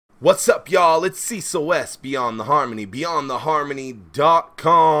What's up, y'all? It's CSOS, Beyond the Harmony,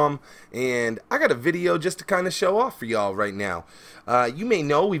 beyondtheharmony.com, and I got a video just to kind of show off for y'all right now. You may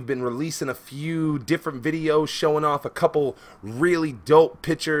know we've been releasing a few different videos showing off a couple really dope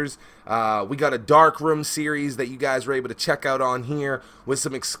pictures. We got a darkroom series that you guys were able to check out on here with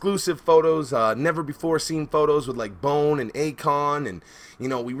some exclusive photos, never before seen photos with like Bone and Akon, and you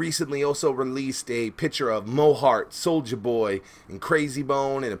know, we recently also released a picture of Mohart, Soulja Boy, and Crazy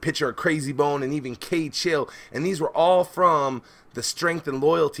Bone, and a picture of Crazy Bone and even K-Chill, and these were all from the Strength and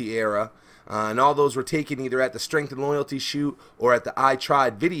Loyalty era. And all those were taken either at the Strength and Loyalty shoot or at the I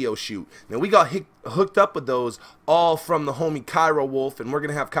Tried video shoot. Now, we got hooked up with those all from the homie Kyro Wolf, and we're going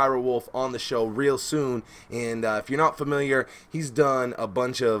to have Kyro Wolf on the show real soon. And if you're not familiar, he's done a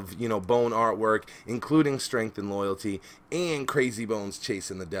bunch of, you know, Bone artwork, including Strength and Loyalty and Crazy Bone's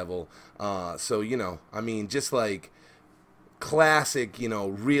Chasing the Devil. So, you know, I mean, just like classic, you know,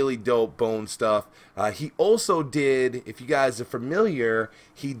 really dope Bone stuff. He also did, if you guys are familiar,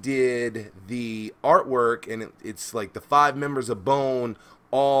 he did the artwork, and it's like the 5 members of Bone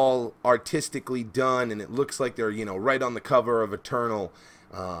all artistically done, and it looks like they're, you know, right on the cover of Eternal.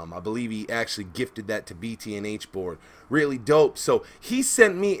 I believe he actually gifted that to BT&H board. Really dope. So he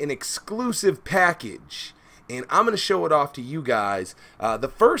sent me an exclusive package, and I'm going to show it off to you guys. The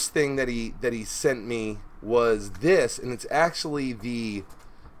first thing that he sent me was this, and it's actually the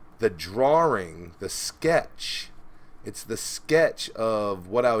drawing, the sketch. It's the sketch of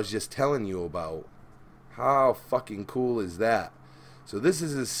what I was just telling you about. How fucking cool is that? So this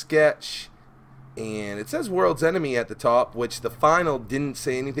is his sketch, and it says World's Enemy at the top, which the final didn't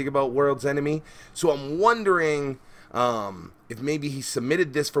say anything about World's Enemy. So I'm wondering if maybe he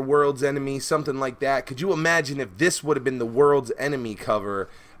submitted this for World's Enemy, something like that. Could you imagine if this would have been the World's Enemy cover?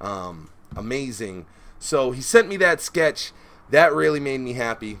 Amazing. So he sent me that sketch. That really made me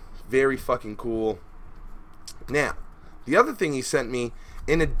happy. Very fucking cool. Now, the other thing he sent me,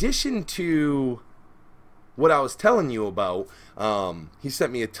 in addition to what I was telling you about, he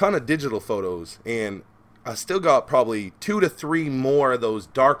sent me a ton of digital photos, and I still got probably 2 to 3 more of those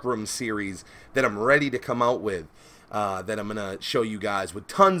darkroom series that I'm ready to come out with, that I'm gonna show you guys with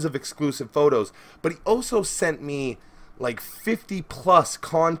tons of exclusive photos. But he also sent me like 50 plus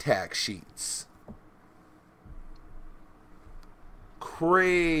contact sheets.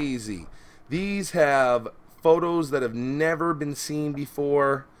 Crazy. These have photos that have never been seen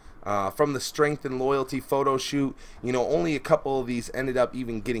before, from the Strength and Loyalty photo shoot. You know, only a couple of these ended up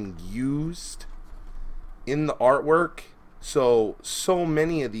even getting used in the artwork. So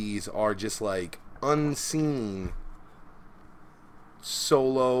many of these are just like unseen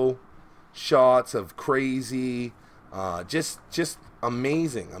solo shots of Crazy. Just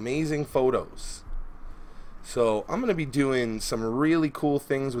amazing photos. So I'm going to be doing some really cool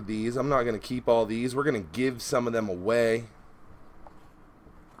things with these. I'm not going to keep all these. We're going to give some of them away.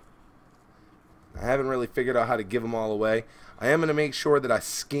 I haven't really figured out how to give them all away. I am going to make sure that I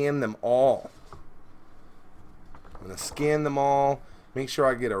scan them all. I'm going to scan them all. Make sure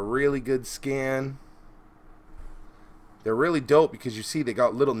I get a really good scan. They're really dope because you see they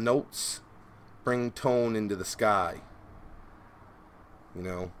got little notes. Bring tone into the sky. You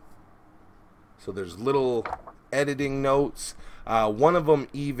know. So there's little editing notes. One of them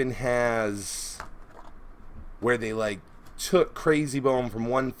even has where they like took Crazy Bone from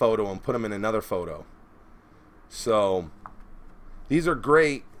one photo and put him in another photo. So these are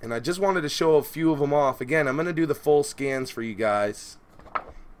great, and I just wanted to show a few of them off. Again, I'm going to do the full scans for you guys,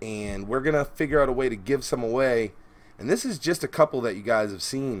 and we're going to figure out a way to give some away. And this is just a couple that you guys have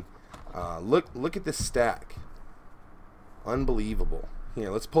seen. Look at this stack. Unbelievable. Here,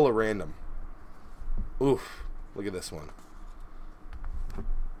 let's pull a random. Oof, look at this one.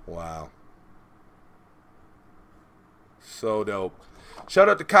 Wow. So dope. Shout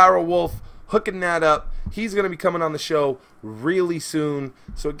out to Kyro Wolf hooking that up. He's going to be coming on the show really soon.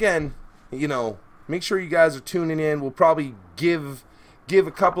 So again, you know, make sure you guys are tuning in. We'll probably give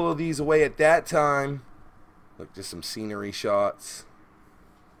a couple of these away at that time. Look, just some scenery shots.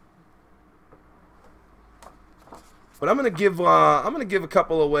 But I'm going to give a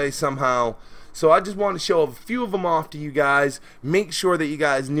couple away somehow. So I just wanted to show a few of them off to you guys. Make sure that you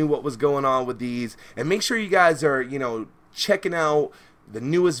guys knew what was going on with these, and make sure you guys are, you know, checking out the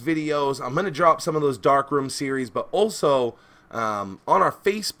newest videos. I'm going to drop some of those darkroom series, but also on our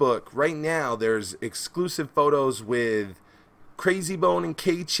Facebook right now there's exclusive photos with Crazy Bone and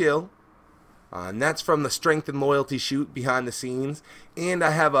K-Chill. And that's from the Strength and Loyalty shoot behind the scenes. And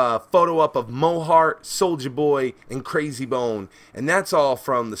I have a photo up of Mohart, Soulja Boy, and Crazy Bone. And that's all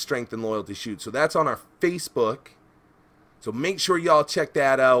from the Strength and Loyalty shoot. So that's on our Facebook. So make sure y'all check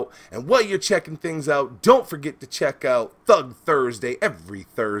that out. And while you're checking things out, don't forget to check out Thug Thursday every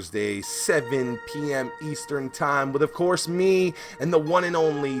Thursday, 7 p.m. Eastern Time, with, of course, me and the one and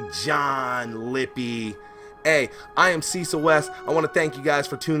only John Lippy. Hey, I am Cecil West. I want to thank you guys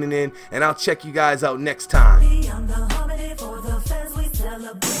for tuning in, and I'll check you guys out next time.